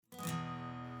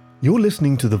You're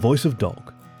listening to The Voice of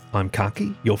Dog. I'm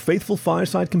Kaki, your faithful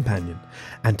fireside companion,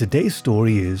 and today's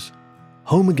story is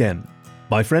Home Again,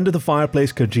 by friend of the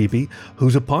fireplace Kergiby,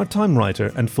 who's a part-time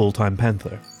writer and full-time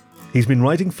panther. He's been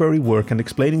writing furry work and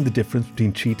explaining the difference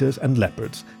between cheetahs and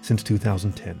leopards since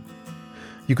 2010.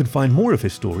 You can find more of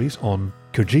his stories on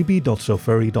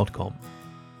kergiby.sofurry.com.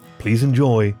 Please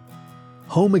enjoy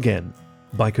Home Again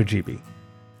by Kergiby.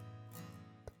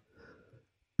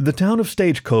 The town of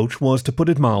Stagecoach was, to put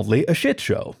it mildly, a shit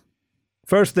show.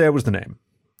 First there was the name.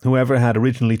 Whoever had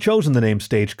originally chosen the name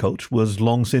Stagecoach was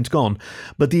long since gone,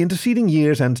 but the interceding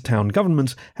years and town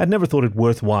governments had never thought it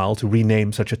worthwhile to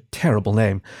rename such a terrible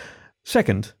name.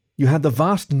 Second, you had the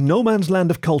vast no-man's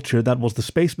land of culture that was the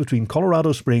space between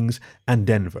Colorado Springs and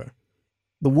Denver.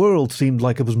 The world seemed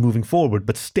like it was moving forward,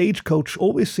 but Stagecoach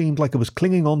always seemed like it was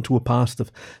clinging on to a past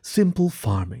of simple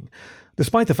farming,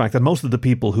 despite the fact that most of the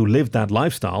people who lived that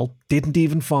lifestyle didn't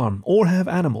even farm or have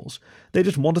animals. They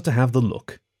just wanted to have the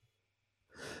look.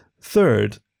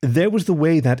 Third, there was the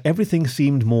way that everything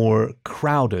seemed more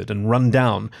crowded and run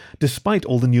down, despite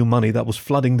all the new money that was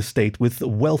flooding the state with the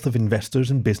wealth of investors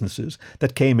and businesses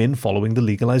that came in following the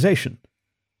legalization.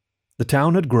 The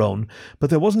town had grown,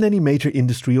 but there wasn't any major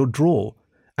industry or draw,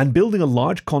 and building a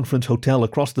large conference hotel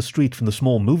across the street from the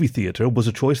small movie theater was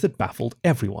a choice that baffled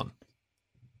everyone.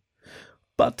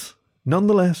 But,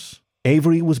 nonetheless,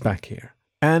 Avery was back here,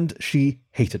 and she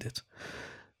hated it.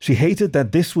 She hated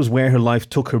that this was where her life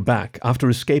took her back after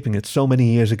escaping it so many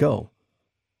years ago.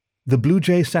 The Blue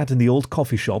Jay sat in the old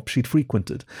coffee shop she'd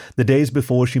frequented the days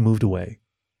before she moved away.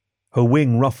 Her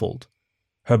wing ruffled,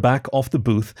 her back off the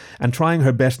booth, and trying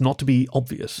her best not to be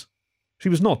obvious. She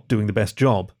was not doing the best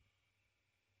job.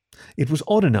 It was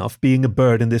odd enough being a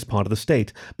bird in this part of the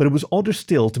state, but it was odder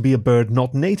still to be a bird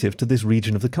not native to this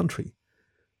region of the country.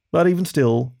 But even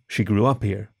still, she grew up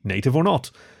here, native or not.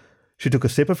 She took a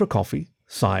sip of her coffee,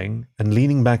 sighing and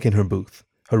leaning back in her booth,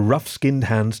 her rough-skinned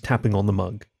hands tapping on the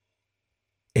mug.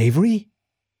 "Avery?"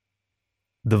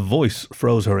 The voice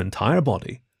froze her entire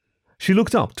body. She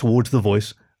looked up towards the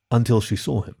voice until she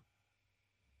saw him.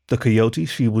 The coyote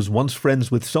she was once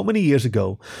friends with so many years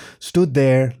ago stood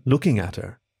there looking at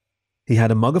her. He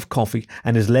had a mug of coffee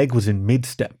and his leg was in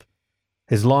mid-step.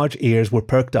 His large ears were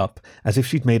perked up as if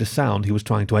she'd made a sound he was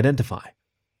trying to identify.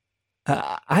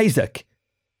 Isaac,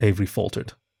 Avery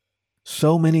faltered.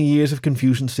 So many years of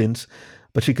confusion since,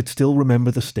 but she could still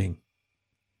remember the sting.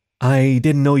 "I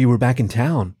didn't know you were back in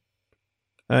town."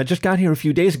 "I just got here a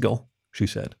few days ago," she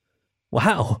said.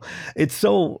 "Wow, it's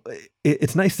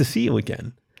nice to see you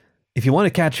again. If you want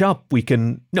to catch up, we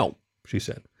can..." "No," she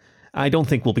said. "I don't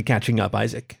think we'll be catching up,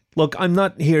 Isaac. Look, I'm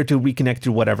not here to reconnect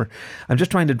or whatever. I'm just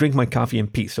trying to drink my coffee in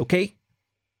peace, okay?"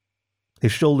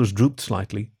 His shoulders drooped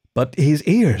slightly, but his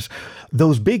ears,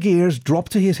 those big ears,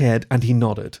 dropped to his head and he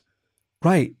nodded.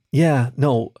 "Right, yeah,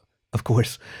 no, of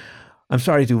course. I'm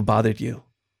sorry to have bothered you."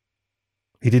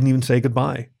 He didn't even say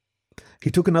goodbye. He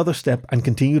took another step and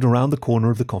continued around the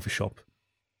corner of the coffee shop.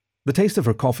 The taste of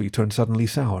her coffee turned suddenly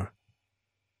sour.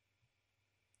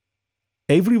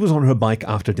 Avery was on her bike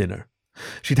after dinner.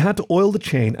 She'd had to oil the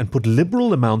chain and put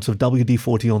liberal amounts of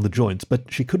WD-40 on the joints,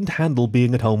 but she couldn't handle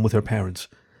being at home with her parents.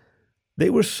 They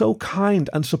were so kind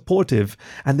and supportive,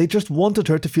 and they just wanted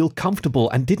her to feel comfortable,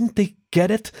 and didn't they get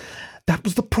it? That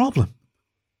was the problem.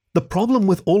 The problem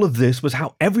with all of this was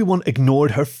how everyone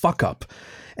ignored her fuck-up.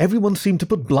 Everyone seemed to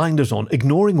put blinders on,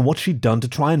 ignoring what she'd done to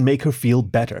try and make her feel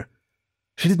better.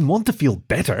 She didn't want to feel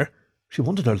better. She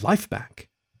wanted her life back.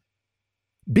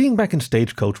 Being back in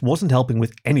Stagecoach wasn't helping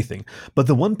with anything, but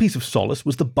the one piece of solace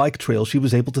was the bike trail she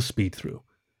was able to speed through.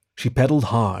 She pedaled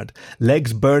hard,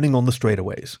 legs burning on the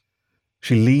straightaways.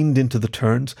 She leaned into the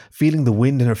turns, feeling the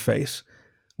wind in her face.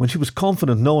 When she was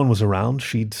confident no one was around,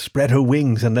 she'd spread her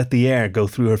wings and let the air go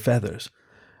through her feathers.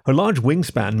 Her large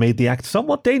wingspan made the act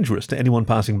somewhat dangerous to anyone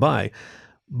passing by,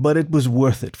 but it was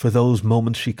worth it for those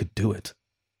moments she could do it.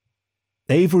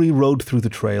 Avery rode through the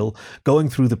trail, going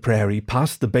through the prairie,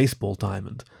 past the baseball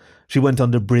diamond. She went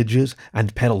under bridges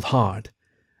and pedaled hard.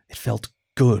 It felt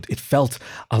good. It felt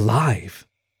alive.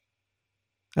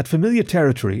 At familiar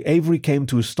territory, Avery came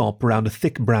to a stop around a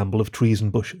thick bramble of trees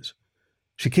and bushes.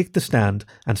 She kicked the stand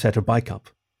and set her bike up.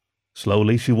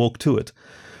 Slowly she walked to it.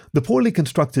 The poorly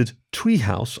constructed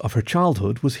treehouse of her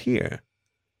childhood was here.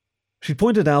 She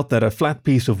pointed out that a flat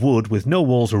piece of wood with no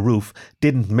walls or roof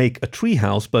didn't make a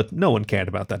treehouse, but no one cared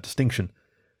about that distinction.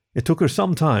 It took her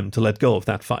some time to let go of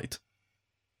that fight.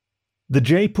 The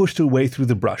jay pushed her way through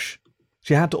the brush.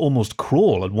 She had to almost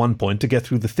crawl at one point to get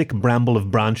through the thick bramble of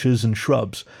branches and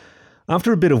shrubs.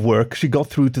 After a bit of work, she got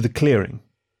through to the clearing.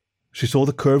 She saw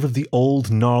the curve of the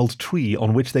old, gnarled tree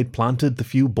on which they'd planted the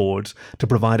few boards to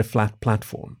provide a flat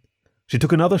platform. She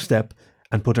took another step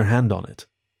and put her hand on it.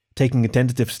 Taking a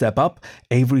tentative step up,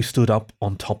 Avery stood up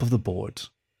on top of the boards.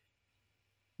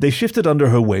 They shifted under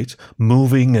her weight,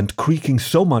 moving and creaking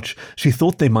so much she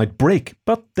thought they might break,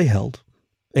 but they held.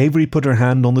 Avery put her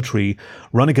hand on the tree,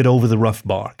 running it over the rough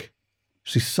bark.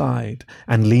 She sighed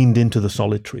and leaned into the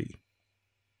solid tree.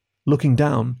 Looking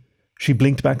down, she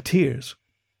blinked back tears.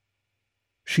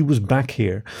 She was back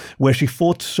here, where she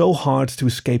fought so hard to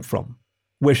escape from,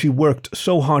 where she worked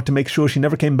so hard to make sure she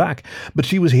never came back, but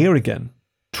she was here again,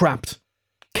 trapped,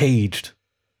 caged,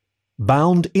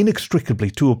 bound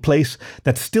inextricably to a place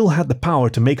that still had the power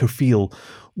to make her feel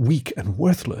weak and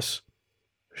worthless.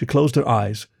 She closed her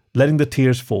eyes, letting the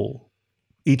tears fall.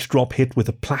 Each drop hit with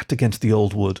a plat against the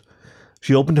old wood.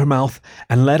 She opened her mouth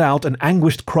and let out an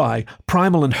anguished cry,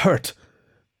 primal and hurt.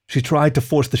 She tried to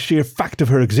force the sheer fact of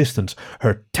her existence,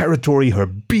 her territory, her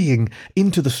being,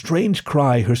 into the strange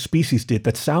cry her species did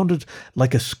that sounded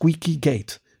like a squeaky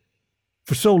gate.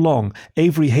 For so long,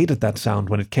 Avery hated that sound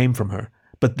when it came from her,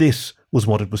 but this was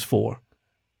what it was for.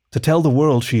 To tell the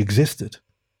world she existed.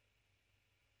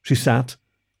 She sat,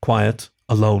 quiet,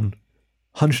 alone,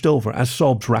 hunched over as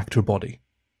sobs racked her body.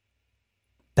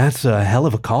 "That's a hell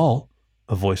of a call,"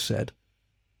 a voice said.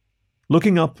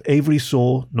 Looking up, Avery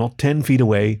saw, not 10 feet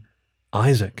away,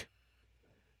 Isaac.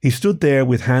 He stood there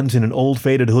with hands in an old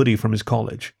faded hoodie from his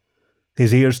college.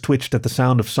 His ears twitched at the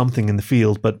sound of something in the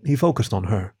field, but he focused on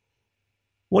her.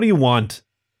 "What do you want?"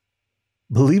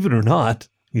 "Believe it or not,"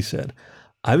 he said,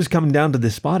 "I was coming down to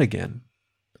this spot again.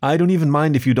 I don't even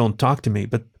mind if you don't talk to me,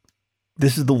 but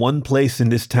this is the one place in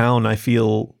this town I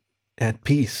feel at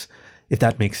peace, if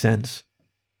that makes sense."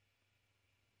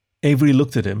 Avery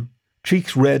looked at him,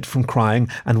 cheeks red from crying,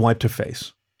 and wiped her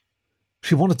face.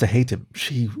 She wanted to hate him.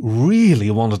 She really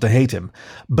wanted to hate him.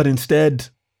 But instead,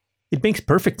 "It makes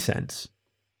perfect sense."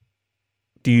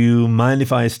 "Do you mind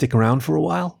if I stick around for a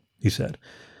while?" he said.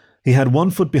 He had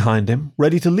one foot behind him,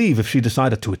 ready to leave if she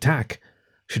decided to attack.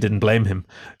 She didn't blame him.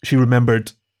 She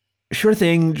remembered, "Sure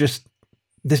thing, just...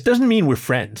 this doesn't mean we're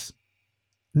friends."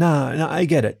 Nah, I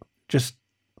get it. Just...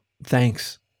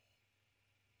 thanks."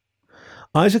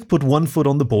 Isaac put one foot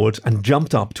on the boards and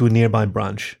jumped up to a nearby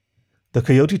branch. The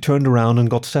coyote turned around and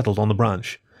got settled on the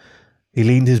branch. He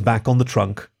leaned his back on the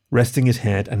trunk, resting his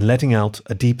head and letting out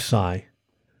a deep sigh.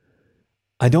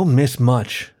 "I don't miss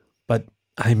much, but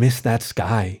I miss that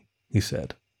sky," he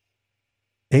said.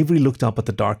 Avery looked up at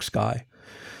the dark sky.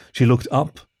 She looked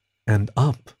up and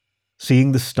up,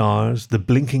 seeing the stars, the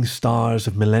blinking stars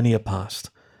of millennia past.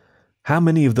 How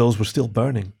many of those were still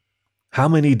burning? How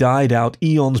many died out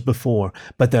eons before,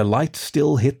 but their light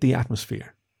still hit the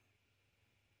atmosphere?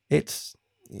 It's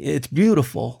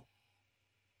beautiful."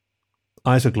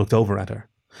 Isaac looked over at her.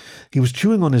 He was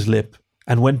chewing on his lip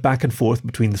and went back and forth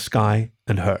between the sky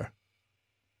and her.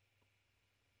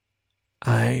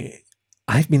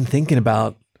 I've been thinking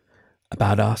about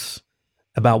us,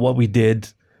 about what we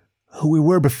did, who we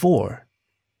were before.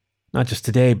 Not just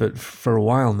today, but for a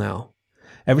while now.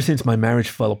 Ever since my marriage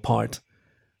fell apart.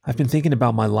 I've been thinking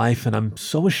about my life, and I'm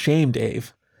so ashamed,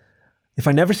 Ave. If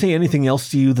I never say anything else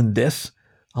to you than this,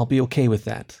 I'll be okay with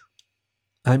that.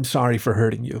 I'm sorry for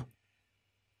hurting you."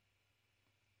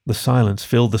 The silence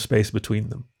filled the space between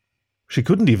them. She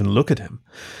couldn't even look at him,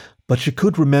 but she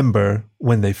could remember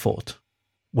when they fought,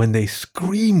 when they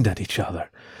screamed at each other.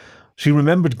 She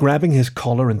remembered grabbing his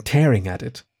collar and tearing at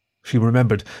it. She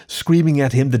remembered screaming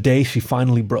at him the day she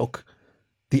finally broke.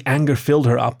 The anger filled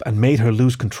her up and made her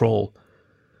lose control.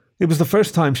 It was the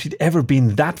first time she'd ever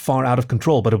been that far out of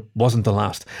control, but it wasn't the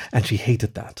last, and she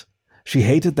hated that. She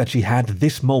hated that she had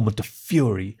this moment of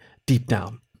fury deep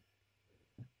down.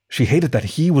 She hated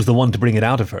that he was the one to bring it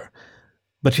out of her,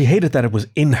 but she hated that it was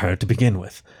in her to begin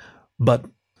with. But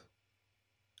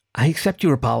 "I accept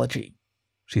your apology,"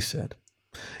 she said.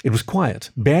 It was quiet,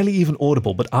 barely even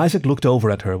audible, but Isaac looked over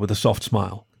at her with a soft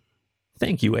smile.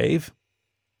 "Thank you, Ave.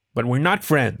 But we're not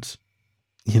friends."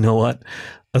 "You know what?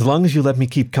 As long as you let me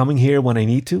keep coming here when I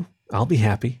need to, I'll be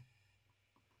happy."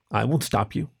 "I won't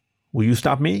stop you. Will you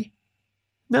stop me?"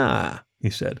 "Nah," he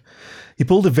said. He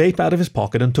pulled a vape out of his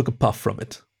pocket and took a puff from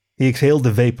it. He exhaled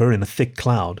the vapor in a thick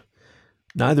cloud.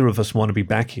 "Neither of us want to be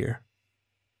back here."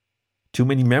 "Too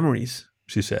many memories,"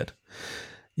 she said.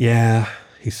 "Yeah,"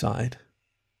 he sighed.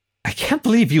 "I can't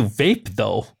believe you vape,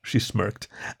 though," she smirked.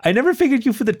 "I never figured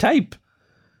you for the type."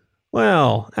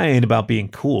 "Well, I ain't about being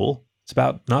cool. It's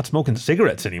about not smoking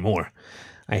cigarettes anymore.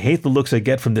 I hate the looks I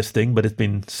get from this thing, but it's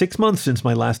been 6 months since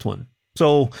my last one.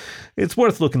 So it's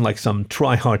worth looking like some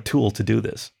try-hard tool to do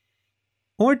this."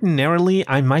 Ordinarily,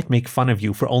 I might make fun of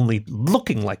you for only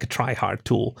looking like a try-hard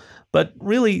tool, but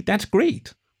really, that's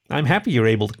great. I'm happy you're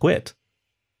able to quit.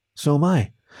 So am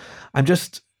I. I'm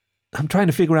trying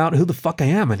to figure out who the fuck I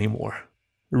am anymore.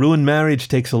 A ruined marriage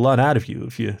takes a lot out of you,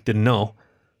 if you didn't know.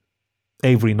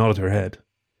 Avery nodded her head.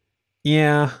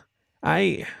 Yeah,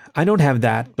 I don't have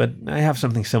that, but I have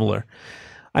something similar.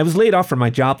 I was laid off from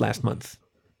my job last month.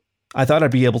 I thought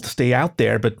I'd be able to stay out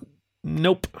there, but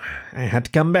nope. I had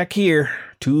to come back here,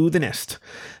 to the nest,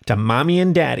 to Mommy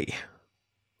and Daddy.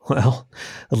 Well,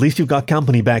 at least you've got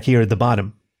company back here at the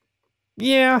bottom.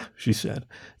 Yeah, she said.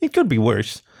 It could be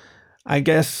worse. I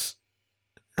guess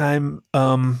I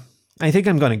think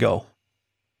I'm gonna go.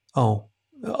 Oh,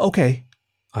 okay,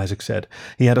 Isaac said.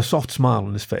 He had a soft smile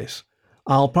on his face.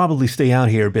 I'll probably stay out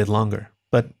here a bit longer,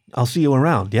 but I'll see you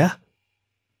around, yeah?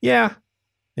 Yeah,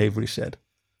 Avery said.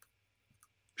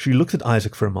 She looked at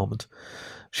Isaac for a moment.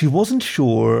 She wasn't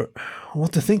sure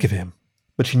what to think of him,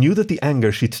 but she knew that the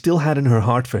anger she'd still had in her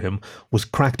heart for him was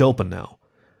cracked open now.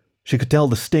 She could tell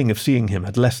the sting of seeing him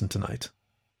had lessened tonight.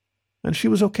 And she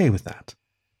was okay with that.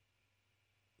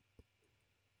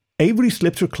 Avery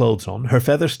slipped her clothes on, her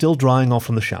feathers still drying off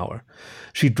from the shower.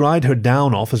 She dried her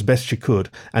down off as best she could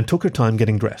and took her time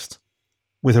getting dressed.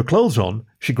 With her clothes on,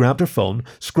 she grabbed her phone,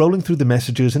 scrolling through the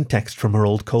messages and texts from her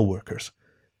old co-workers.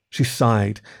 She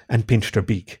sighed and pinched her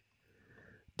beak.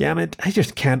 Damn it, I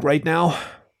just can't right now.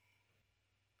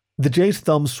 The J's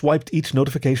thumb swiped each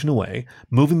notification away,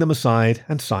 moving them aside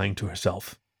and sighing to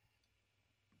herself.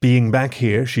 Being back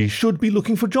here, she should be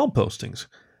looking for job postings.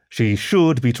 She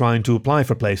should be trying to apply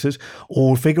for places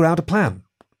or figure out a plan.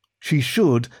 She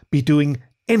should be doing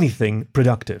anything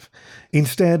productive.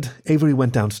 Instead, Avery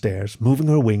went downstairs, moving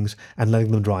her wings and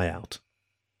letting them dry out.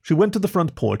 She went to the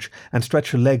front porch and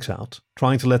stretched her legs out,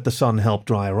 trying to let the sun help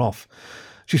dry her off.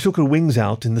 She shook her wings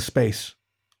out in the space.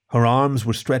 Her arms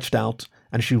were stretched out,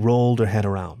 and she rolled her head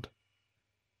around.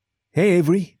 "Hey,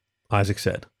 Avery," Isaac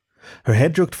said. Her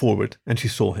head jerked forward, and she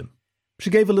saw him. She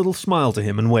gave a little smile to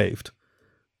him and waved.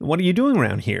 "What are you doing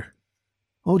around here?"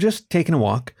 "Oh, just taking a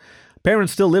walk.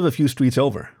 Parents still live a few streets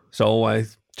over, so I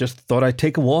just thought I'd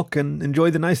take a walk and enjoy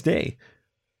the nice day.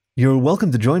 You're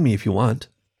welcome to join me if you want."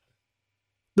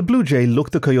 The Blue Jay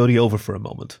looked the coyote over for a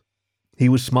moment. He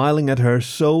was smiling at her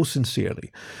so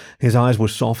sincerely. His eyes were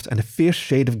soft and a fierce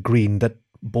shade of green that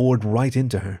bored right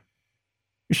into her.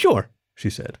 "Sure," she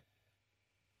said.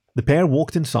 The pair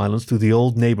walked in silence through the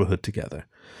old neighborhood together.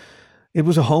 It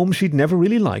was a home she'd never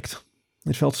really liked.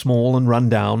 It felt small and run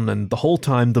down, and the whole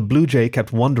time the Blue Jay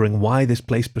kept wondering why this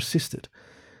place persisted.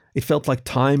 It felt like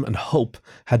time and hope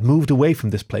had moved away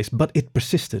from this place, but it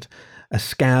persisted, a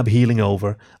scab healing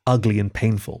over, ugly and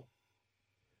painful.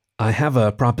 "I have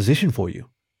a proposition for you."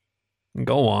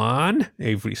 "Go on,"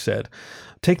 Avery said,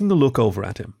 taking a look over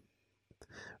at him.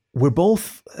 "We're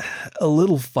both a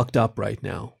little fucked up right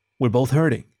now. We're both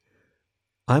hurting.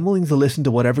 I'm willing to listen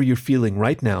to whatever you're feeling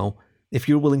right now if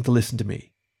you're willing to listen to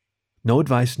me. No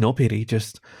advice, no pity,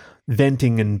 just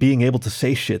venting and being able to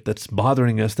say shit that's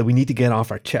bothering us that we need to get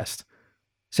off our chest.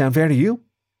 Sound fair to you?"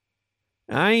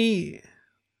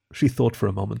 She thought for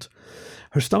a moment.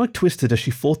 Her stomach twisted as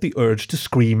she fought the urge to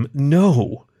scream,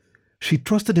 "No!" She'd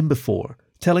trusted him before,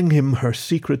 telling him her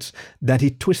secrets that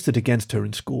he'd twisted against her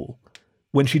in school.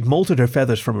 When she'd molted her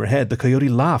feathers from her head, the coyote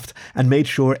laughed and made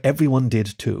sure everyone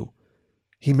did too.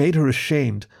 He made her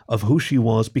ashamed of who she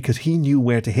was because he knew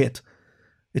where to hit.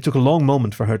 It took a long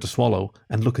moment for her to swallow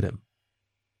and look at him.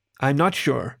 "I'm not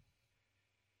sure."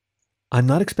 "I'm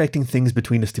not expecting things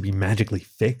between us to be magically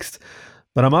fixed,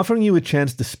 but I'm offering you a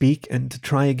chance to speak and to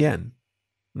try again.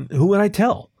 Who would I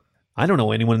tell? I don't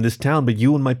know anyone in this town but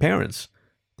you and my parents.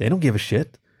 They don't give a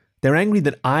shit. They're angry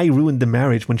that I ruined the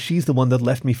marriage when she's the one that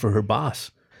left me for her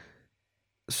boss.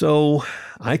 So,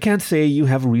 I can't say you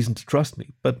have a reason to trust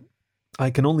me, but I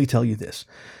can only tell you this.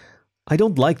 I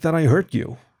don't like that I hurt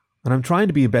you, and I'm trying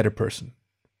to be a better person.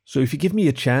 So if you give me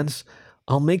a chance,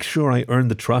 I'll make sure I earn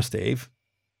the trust, Ave."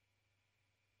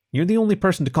 "You're the only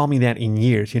person to call me that in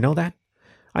years, you know that?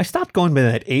 I stopped going by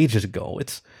that ages ago.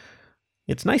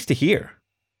 It's nice to hear."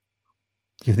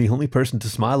 "You're the only person to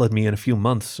smile at me in a few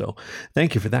months, so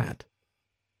thank you for that."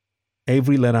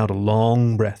 Avery let out a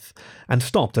long breath and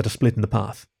stopped at a split in the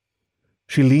path.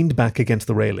 She leaned back against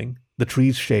the railing, the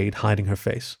tree's shade hiding her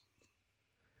face.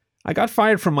 "I got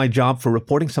fired from my job for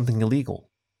reporting something illegal.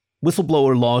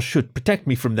 Whistleblower laws should protect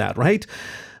me from that, right?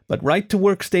 But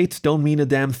right-to-work states don't mean a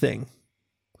damn thing.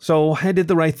 So I did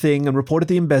the right thing and reported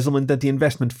the embezzlement that the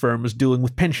investment firm was doing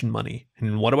with pension money.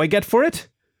 And what do I get for it?"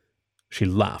 She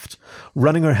laughed,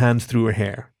 running her hands through her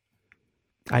hair.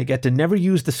 "I get to never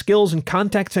use the skills and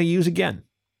contacts I use again.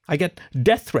 I get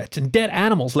death threats and dead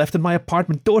animals left at my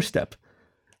apartment doorstep.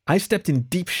 I stepped in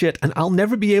deep shit, and I'll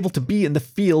never be able to be in the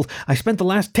field I spent the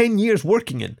last 10 years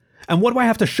working in. And what do I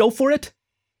have to show for it?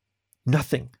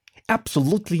 Nothing.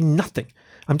 Absolutely nothing.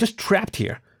 I'm just trapped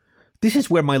here. This is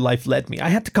where my life led me. I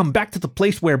had to come back to the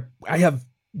place where I have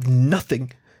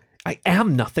nothing. I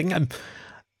am nothing. I'm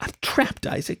trapped,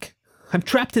 Isaac. I'm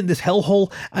trapped in this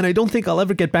hellhole, and I don't think I'll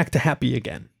ever get back to happy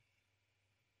again.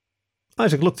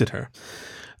 Isaac looked at her.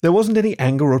 There wasn't any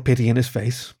anger or pity in his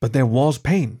face, but there was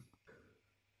pain.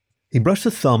 He brushed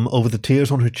a thumb over the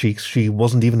tears on her cheeks she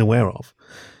wasn't even aware of.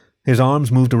 His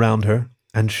arms moved around her,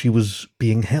 and she was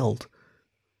being held.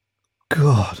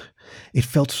 God, it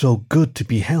felt so good to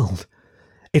be held.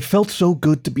 It felt so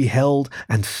good to be held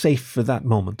and safe for that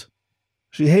moment.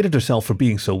 She hated herself for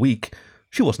being so weak.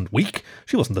 She wasn't weak.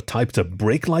 She wasn't the type to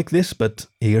break like this, but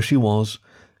here she was,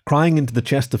 crying into the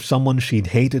chest of someone she'd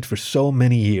hated for so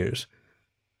many years.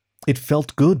 It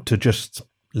felt good to just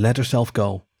let herself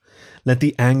go. Let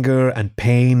the anger and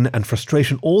pain and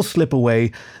frustration all slip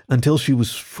away until she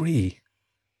was free.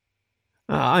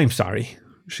 I'm sorry,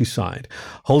 she sighed,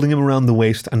 holding him around the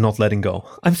waist and not letting go.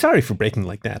 I'm sorry for breaking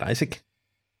like that, Isaac.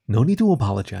 No need to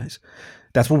apologize.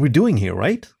 That's what we're doing here,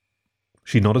 right?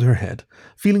 She nodded her head,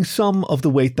 feeling some of the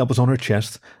weight that was on her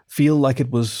chest feel like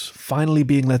it was finally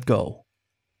being let go.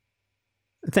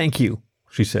 Thank you,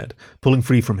 she said, pulling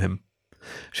free from him.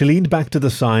 She leaned back to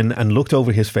the sign and looked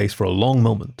over his face for a long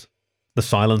moment. The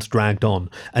silence dragged on,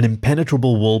 an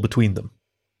impenetrable wall between them.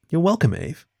 You're welcome,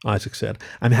 Ave, Isaac said.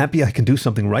 I'm happy I can do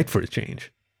something right for a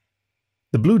change.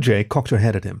 The blue jay cocked her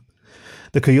head at him.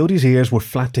 The coyote's ears were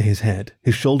flat to his head,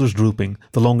 his shoulders drooping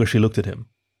the longer she looked at him.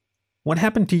 What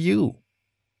happened to you?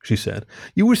 She said.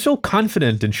 You were so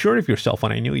confident and sure of yourself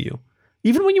when I knew you.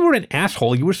 Even when you were an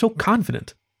asshole, you were so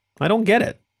confident. I don't get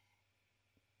it.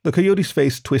 The coyote's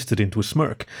face twisted into a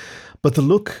smirk, but the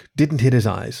look didn't hit his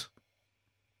eyes.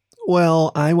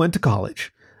 Well, I went to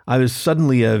college. I was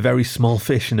suddenly a very small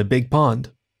fish in a big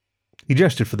pond. He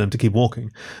gestured for them to keep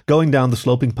walking, going down the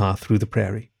sloping path through the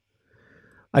prairie.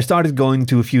 I started going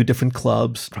to a few different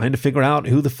clubs, trying to figure out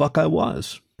who the fuck I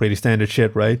was. Pretty standard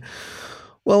shit, right?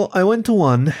 Well, I went to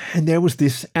one, and there was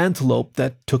this antelope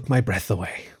that took my breath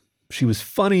away. She was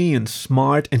funny and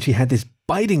smart, and she had this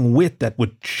biting wit that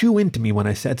would chew into me when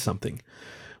I said something.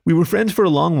 We were friends for a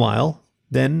long while.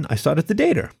 Then I started to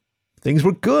date her. Things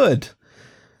were good.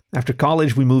 After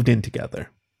college, we moved in together.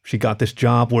 She got this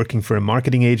job working for a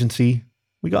marketing agency.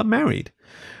 We got married.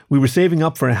 We were saving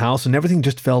up for a house, and everything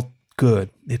just felt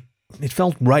good. It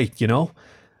felt right, you know?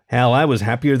 Hell, I was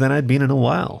happier than I'd been in a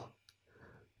while.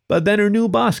 But then her new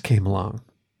boss came along.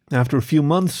 After a few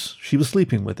months, she was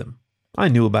sleeping with him. I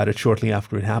knew about it shortly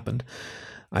after it happened.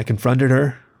 I confronted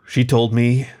her. She told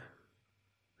me.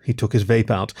 He took his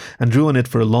vape out and drew on it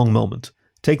for a long moment,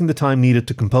 taking the time needed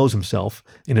to compose himself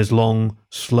in his long,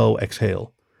 slow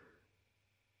exhale.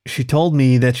 She told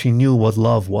me that she knew what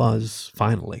love was,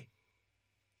 finally.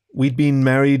 We'd been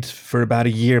married for about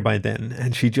a year by then,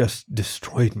 and she just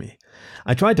destroyed me.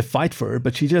 I tried to fight for her,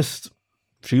 but she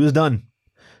was done.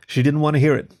 She didn't want to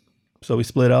hear it, so we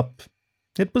split up.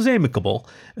 It was amicable,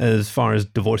 as far as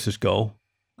divorces go,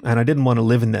 and I didn't want to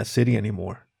live in that city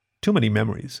anymore. Too many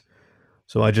memories.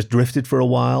 So I just drifted for a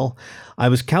while. I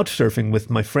was couch surfing with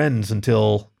my friends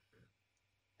until...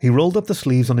 He rolled up the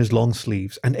sleeves on his long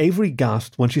sleeves, and Avery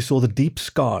gasped when she saw the deep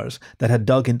scars that had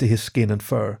dug into his skin and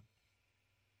fur.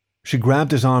 She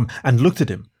grabbed his arm and looked at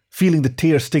him, feeling the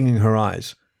tears stinging her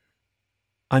eyes.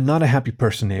 I'm not a happy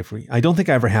person, Avery. I don't think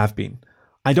I ever have been.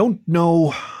 I don't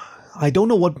know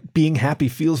what being happy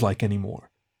feels like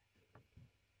anymore.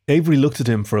 Avery looked at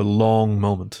him for a long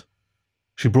moment.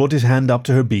 She brought his hand up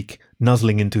to her beak,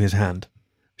 nuzzling into his hand.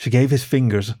 She gave his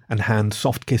fingers and hand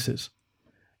soft kisses.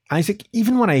 Isaac,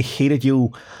 even when I hated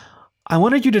you, I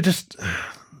wanted you to just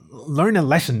learn a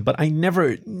lesson, but I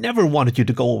never wanted you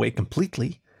to go away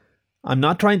completely. I'm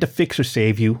not trying to fix or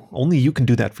save you. Only you can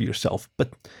do that for yourself.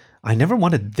 But I never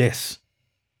wanted this.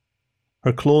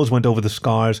 Her claws went over the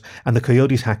scars, and the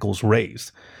coyote's hackles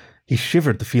raised. He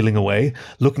shivered the feeling away,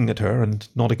 looking at her and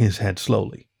nodding his head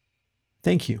slowly.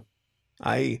 Thank you.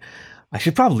 I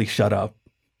should probably shut up.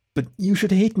 But you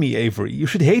should hate me, Avery. You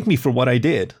should hate me for what I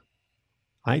did.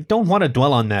 I don't want to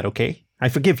dwell on that, okay? I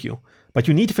forgive you. But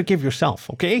you need to forgive yourself,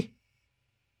 okay?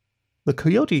 The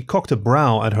coyote cocked a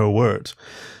brow at her words.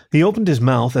 He opened his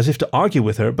mouth as if to argue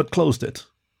with her, but closed it.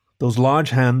 Those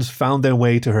large hands found their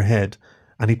way to her head,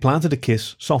 and he planted a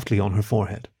kiss softly on her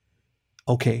forehead.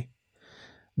 Okay.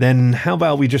 Then how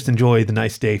about we just enjoy the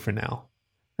nice day for now?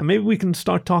 And maybe we can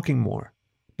start talking more.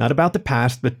 Not about the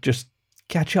past, but just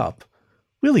catch up.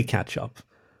 Really catch up.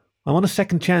 I want a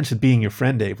second chance at being your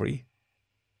friend, Avery.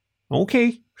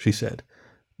 Okay, she said.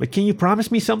 But can you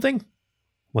promise me something?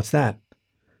 What's that?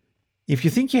 If you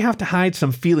think you have to hide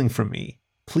some feeling from me,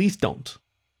 please don't.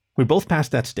 We're both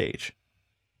past that stage.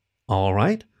 All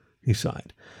right, he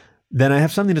sighed. Then I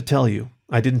have something to tell you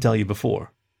I didn't tell you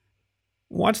before.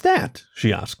 What's that?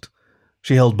 She asked.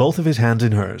 She held both of his hands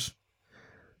in hers.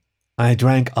 I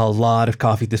drank a lot of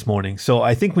coffee this morning, so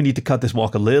I think we need to cut this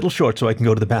walk a little short so I can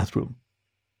go to the bathroom.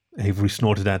 Avery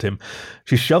snorted at him.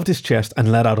 She shoved his chest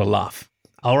and let out a laugh.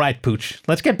 All right, Pooch,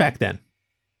 let's get back then.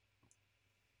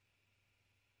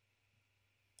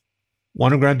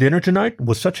 Want to grab dinner tonight?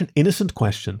 Was such an innocent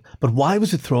question, but why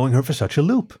was it throwing her for such a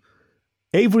loop?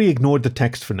 Avery ignored the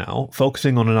text for now,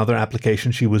 focusing on another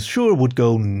application she was sure would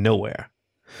go nowhere.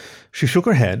 She shook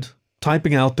her head,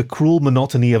 typing out the cruel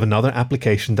monotony of another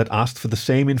application that asked for the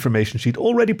same information she'd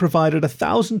already provided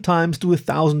 1,000 times to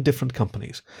 1,000 different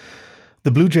companies.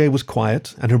 The Blue Jay was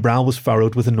quiet, and her brow was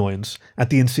furrowed with annoyance at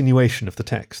the insinuation of the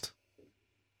text.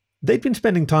 They'd been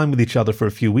spending time with each other for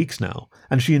a few weeks now,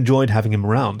 and she enjoyed having him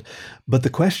around, but the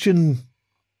question,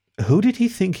 who did he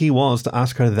think he was to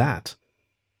ask her that?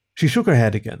 She shook her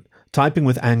head again, typing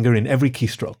with anger in every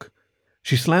keystroke.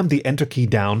 She slammed the enter key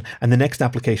down, and the next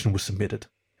application was submitted.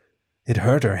 It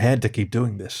hurt her head to keep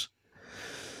doing this.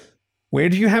 Where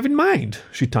do you have in mind?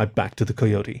 She typed back to the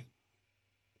coyote.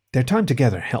 Their time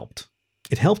together helped.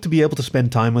 It helped to be able to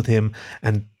spend time with him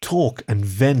and talk and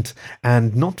vent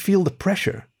and not feel the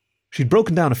pressure. She'd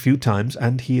broken down a few times,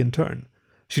 and he in turn.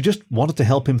 She just wanted to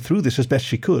help him through this as best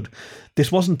she could.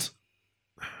 This wasn't...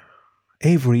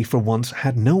 Avery, for once,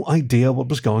 had no idea what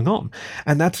was going on,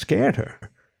 and that scared her.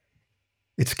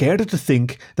 It scared her to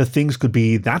think that things could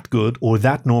be that good or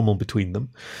that normal between them,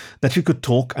 that she could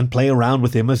talk and play around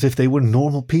with him as if they were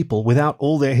normal people without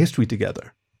all their history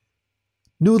together.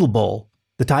 Noodle Bowl.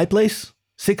 The Thai place?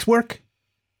 6 work?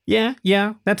 Yeah,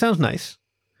 that sounds nice.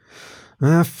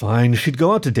 Fine, she'd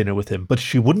go out to dinner with him, but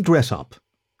she wouldn't dress up.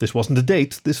 This wasn't a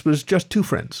date, this was just 2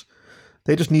 friends.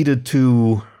 They just needed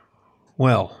to...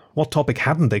 Well, what topic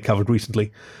hadn't they covered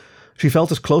recently? She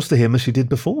felt as close to him as she did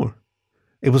before.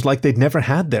 It was like they'd never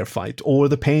had their fight, or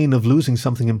the pain of losing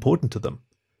something important to them.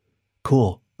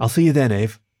 Cool, I'll see you then,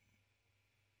 Ave.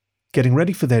 Getting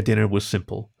ready for their dinner was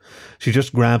simple. She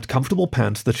just grabbed comfortable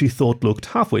pants that she thought looked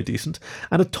halfway decent,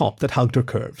 and a top that hugged her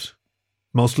curves.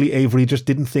 Mostly Avery just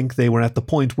didn't think they were at the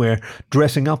point where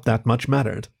dressing up that much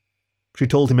mattered. She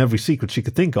told him every secret she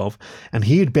could think of, and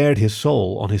he had bared his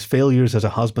soul on his failures as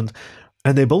a husband,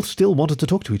 and they both still wanted to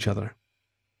talk to each other.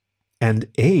 And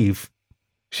Ave,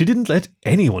 she didn't let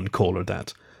anyone call her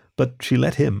that, but she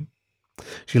let him.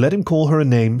 She let him call her a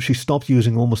name she stopped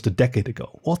using almost a decade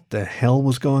ago. What the hell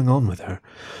was going on with her?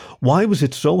 Why was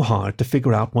it so hard to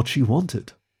figure out what she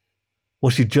wanted?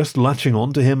 Was she just latching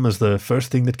on to him as the first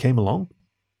thing that came along?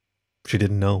 She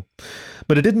didn't know.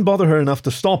 But it didn't bother her enough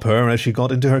to stop her as she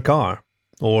got into her car,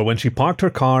 or when she parked her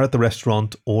car at the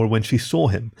restaurant, or when she saw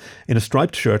him in a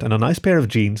striped shirt and a nice pair of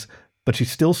jeans, but she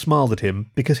still smiled at him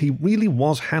because he really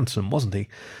was handsome, wasn't he?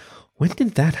 When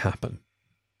did that happen?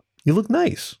 You look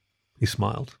nice, he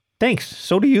smiled. Thanks,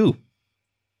 so do you.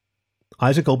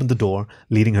 Isaac opened the door,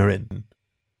 leading her in.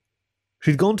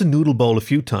 She'd gone to Noodle Bowl a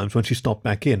few times when she stopped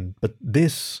back in, but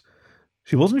this...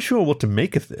 She wasn't sure what to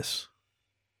make of this.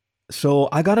 So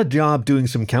I got a job doing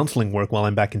some counseling work while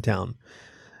I'm back in town.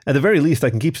 At the very least, I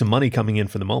can keep some money coming in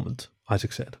for the moment,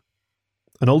 Isaac said.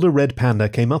 An older red panda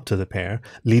came up to the pair,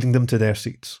 leading them to their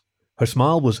seats. Her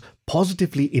smile was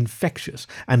positively infectious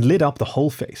and lit up the whole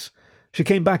face. She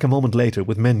came back a moment later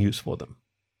with menus for them.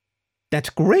 That's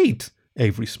great,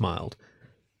 Avery smiled.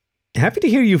 Happy to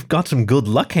hear you've got some good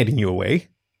luck heading your way.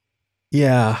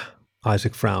 Yeah,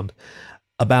 Isaac frowned.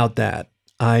 About that,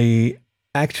 I've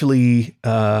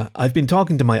been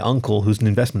talking to my uncle who's an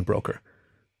investment broker.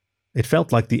 It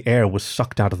felt like the air was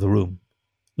sucked out of the room.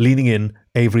 Leaning in,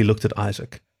 Avery looked at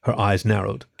Isaac. Her eyes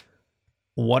narrowed.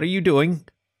 What are you doing?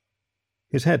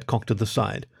 His head cocked to the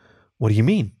side. What do you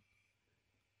mean?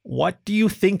 What do you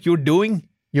think you're doing?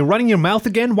 You're running your mouth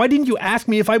again? Why didn't you ask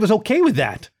me if I was okay with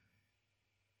that?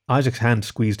 Isaac's hand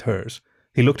squeezed hers.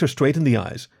 He looked her straight in the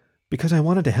eyes. Because I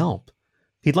wanted to help.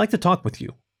 He'd like to talk with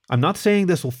you. I'm not saying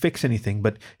this will fix anything,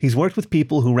 but he's worked with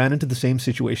people who ran into the same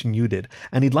situation you did,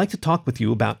 and he'd like to talk with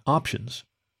you about options.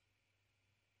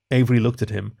 Avery looked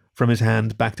at him, from his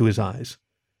hand back to his eyes.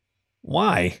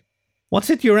 Why? What's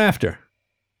it you're after?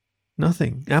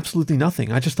 Nothing. Absolutely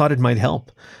nothing. I just thought it might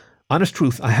help. Honest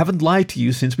truth, I haven't lied to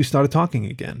you since we started talking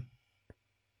again.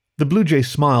 The Blue Jay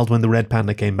smiled when the red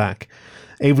panda came back.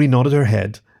 Avery nodded her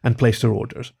head and placed her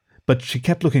orders, but she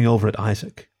kept looking over at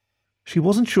Isaac. She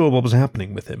wasn't sure what was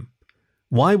happening with him.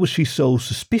 Why was she so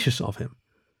suspicious of him?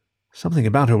 Something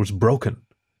about her was broken.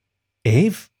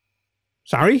 "Ave?"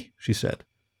 "Sorry?" she said.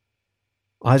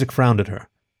 Isaac frowned at her,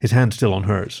 his hand still on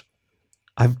hers.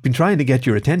 "I've been trying to get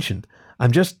your attention.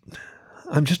 I'm just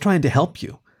trying to help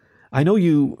you. I know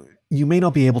you may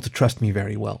not be able to trust me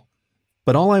very well,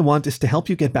 but all I want is to help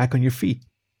you get back on your feet.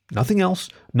 Nothing else,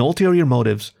 no ulterior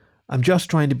motives. I'm just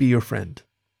trying to be your friend."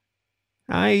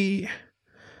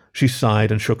 She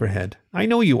sighed and shook her head. "I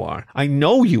know you are. I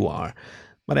know you are.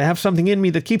 But I have something in me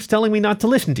that keeps telling me not to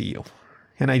listen to you.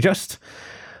 And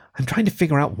I'm trying to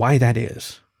figure out why that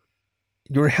is.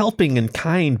 You're helping and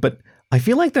kind, but I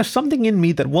feel like there's something in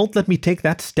me that won't let me take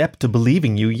that step to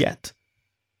believing you yet."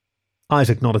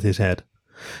 Isaac nodded his head.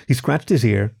 He scratched his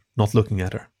ear, not looking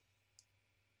at her.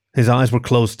 His eyes were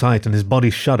closed tight and his body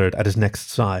shuddered at his next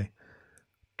sigh.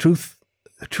 Truth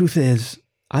is,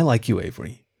 I like you,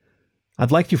 Avery.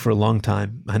 I've liked you for a long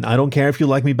time, and I don't care if you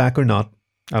like me back or not.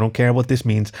 I don't care what this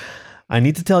means. I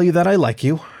need to tell you that I like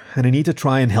you, and I need to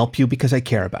try and help you because I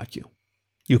care about you.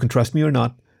 You can trust me or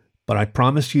not, but I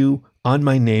promise you, on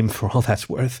my name for all that's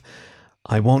worth,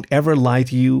 I won't ever lie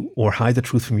to you or hide the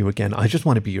truth from you again. I just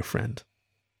want to be your friend.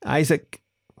 Isaac,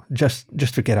 just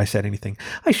forget I said anything.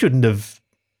 I shouldn't have.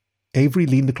 Avery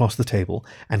leaned across the table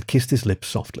and kissed his lips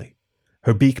softly.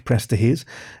 Her beak pressed to his,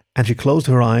 and she closed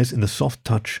her eyes in the soft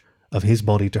touch of his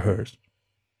body to hers.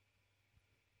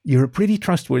 "You're a pretty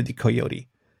trustworthy coyote.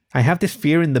 I have this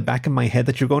fear in the back of my head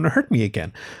that you're going to hurt me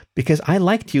again, because I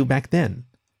liked you back then.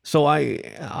 So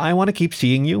I want to keep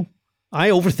seeing you. I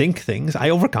overthink things, I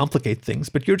overcomplicate things,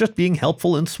 but you're just being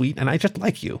helpful and sweet, and I just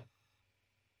like you."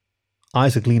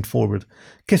 Isaac leaned forward,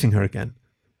 kissing her again.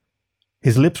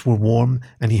 His lips were warm,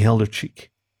 and he held her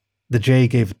cheek. The jay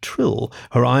gave a trill,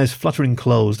 her eyes fluttering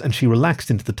closed, and she relaxed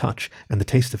into the touch and the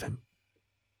taste of him.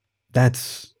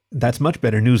 That's much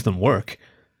better news than work."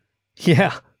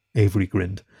 "Yeah," Avery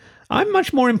grinned. "I'm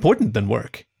much more important than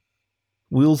work."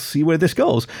 "We'll see where this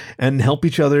goes, and help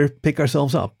each other pick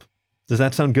ourselves up. Does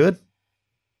that sound good?"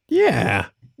 "Yeah,"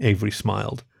 Avery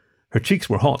smiled. Her cheeks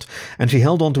were hot, and she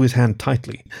held onto his hand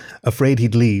tightly, afraid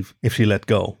he'd leave if she let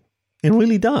go. It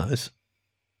really does.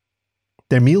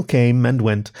 Their meal came and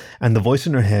went, and the voice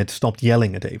in her head stopped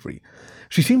yelling at Avery.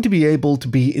 She seemed to be able to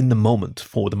be in the moment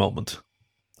for the moment.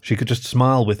 She could just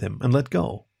smile with him and let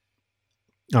go.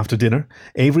 After dinner,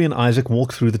 Avery and Isaac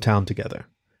walked through the town together.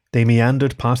 They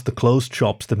meandered past the closed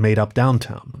shops that made up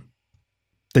downtown.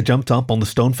 They jumped up on the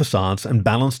stone facades and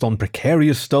balanced on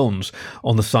precarious stones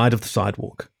on the side of the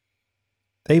sidewalk.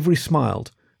 Avery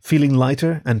smiled, feeling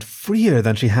lighter and freer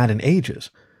than she had in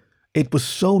ages. It was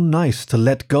so nice to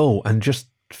let go and just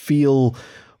feel,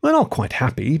 well, not quite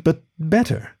happy, but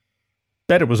better.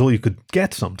 Better was all you could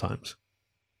get sometimes.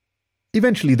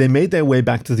 Eventually they made their way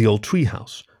back to the old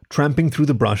treehouse, tramping through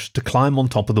the brush to climb on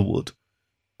top of the wood.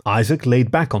 Isaac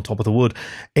laid back on top of the wood.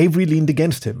 Avery leaned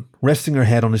against him, resting her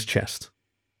head on his chest.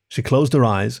 She closed her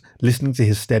eyes, listening to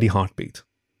his steady heartbeat.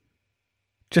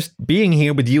 "Just being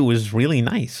here with you is really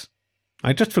nice.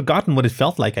 I'd just forgotten what it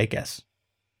felt like, I guess."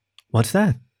 "What's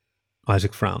that?"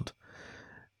 Isaac frowned.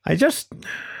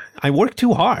 I work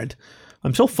too hard.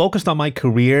 I'm so focused on my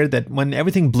career that when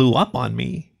everything blew up on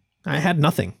me, I had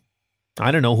nothing.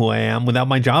 I don't know who I am without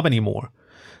my job anymore.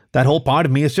 That whole part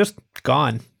of me is just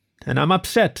gone, and I'm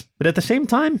upset, but at the same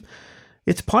time,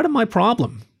 it's part of my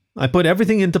problem. I put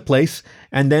everything into place,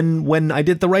 and then when I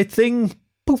did the right thing,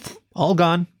 poof, all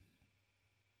gone."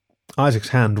 Isaac's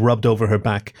hand rubbed over her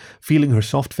back, feeling her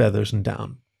soft feathers and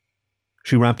down.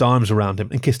 She wrapped arms around him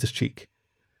and kissed his cheek.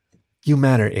 "You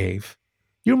matter, Ave.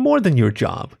 You're more than your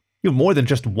job. You're more than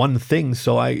just one thing,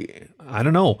 so I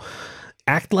don't know.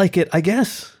 Act like it, I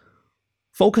guess.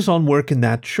 Focus on work in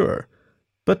that, sure.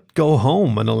 But go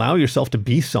home and allow yourself to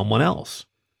be someone else.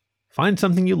 Find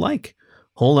something you like.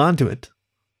 Hold on to it.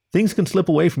 Things can slip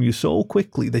away from you so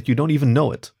quickly that you don't even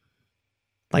know it."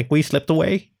 "Like we slipped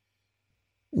away?"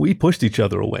 "We pushed each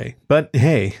other away. But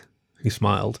hey," he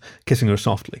smiled, kissing her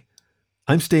softly.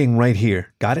 "I'm staying right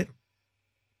here. Got it?"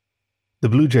 The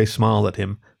blue jay smiled at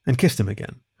him and kissed him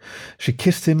again. She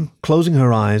kissed him, closing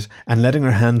her eyes and letting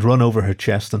her hand run over her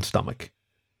chest and stomach.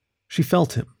 She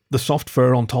felt him, the soft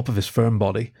fur on top of his firm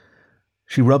body.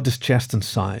 She rubbed his chest and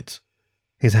sides.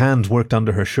 His hands worked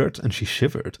under her shirt and she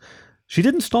shivered. She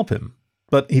didn't stop him,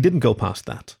 but he didn't go past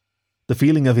that. The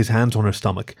feeling of his hands on her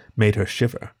stomach made her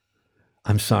shiver.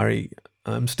 "I'm sorry.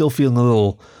 I'm still feeling a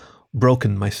little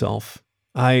broken myself.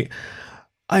 I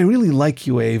really like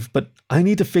you, Ave, but I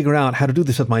need to figure out how to do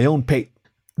this at my own pace."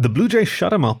 The blue jay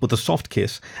shut him up with a soft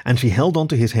kiss, and she held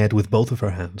onto his head with both of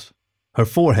her hands. Her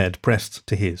forehead pressed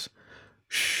to his.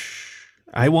 "Shh.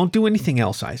 I won't do anything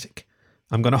else, Isaac.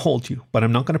 I'm going to hold you, but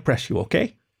I'm not going to press you,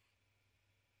 okay?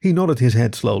 He nodded his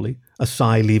head slowly, a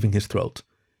sigh leaving his throat.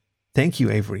 Thank you,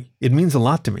 Avery. It means a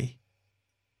lot to me.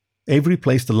 Avery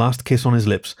placed the last kiss on his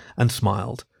lips and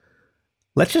smiled.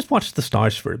 Let's just watch the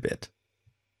stars for a bit.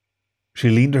 She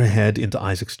leaned her head into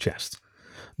Isaac's chest.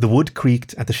 The wood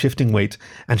creaked at the shifting weight,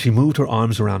 and she moved her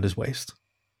arms around his waist.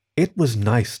 It was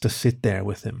nice to sit there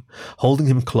with him, holding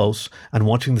him close and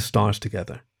watching the stars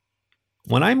together.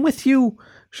 When I'm with you,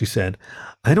 she said,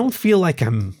 I don't feel like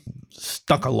I'm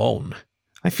stuck alone.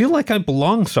 I feel like I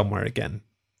belong somewhere again.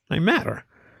 I matter.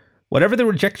 Whatever the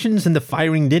rejections and the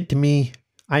firing did to me,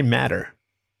 I matter.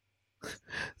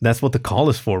 That's what the call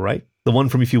is for, right? The one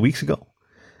from a few weeks ago.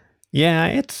 Yeah,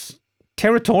 it's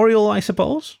territorial, I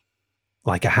suppose.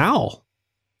 Like a howl.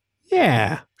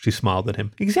 Yeah, she smiled at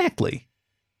him. Exactly.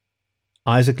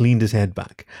 Isaac leaned his head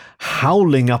back,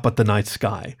 howling up at the night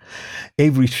sky.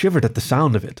 Avery shivered at the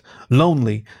sound of it,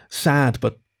 lonely, sad,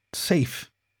 but safe.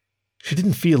 She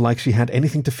didn't feel like she had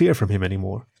anything to fear from him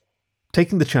anymore.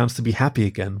 Taking the chance to be happy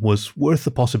again was worth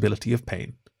the possibility of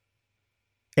pain.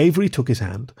 Avery took his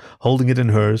hand, holding it in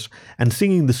hers, and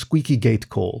singing the squeaky gate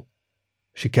call.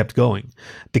 She kept going,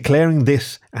 declaring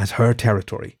this as her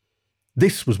territory.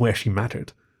 This was where she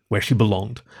mattered, where she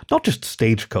belonged. Not just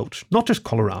Stagecoach, not just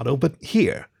Colorado, but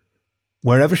here.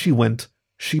 Wherever she went,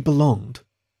 she belonged.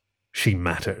 She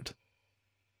mattered.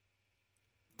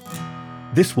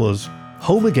 This was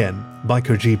Home Again by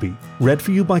Kergiby, read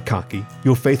for you by Kaki,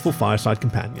 your faithful fireside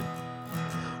companion.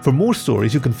 For more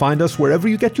stories, you can find us wherever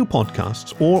you get your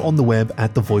podcasts or on the web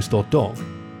at thevoice.dog.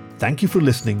 Thank you for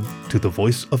listening to The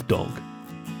Voice of Dog.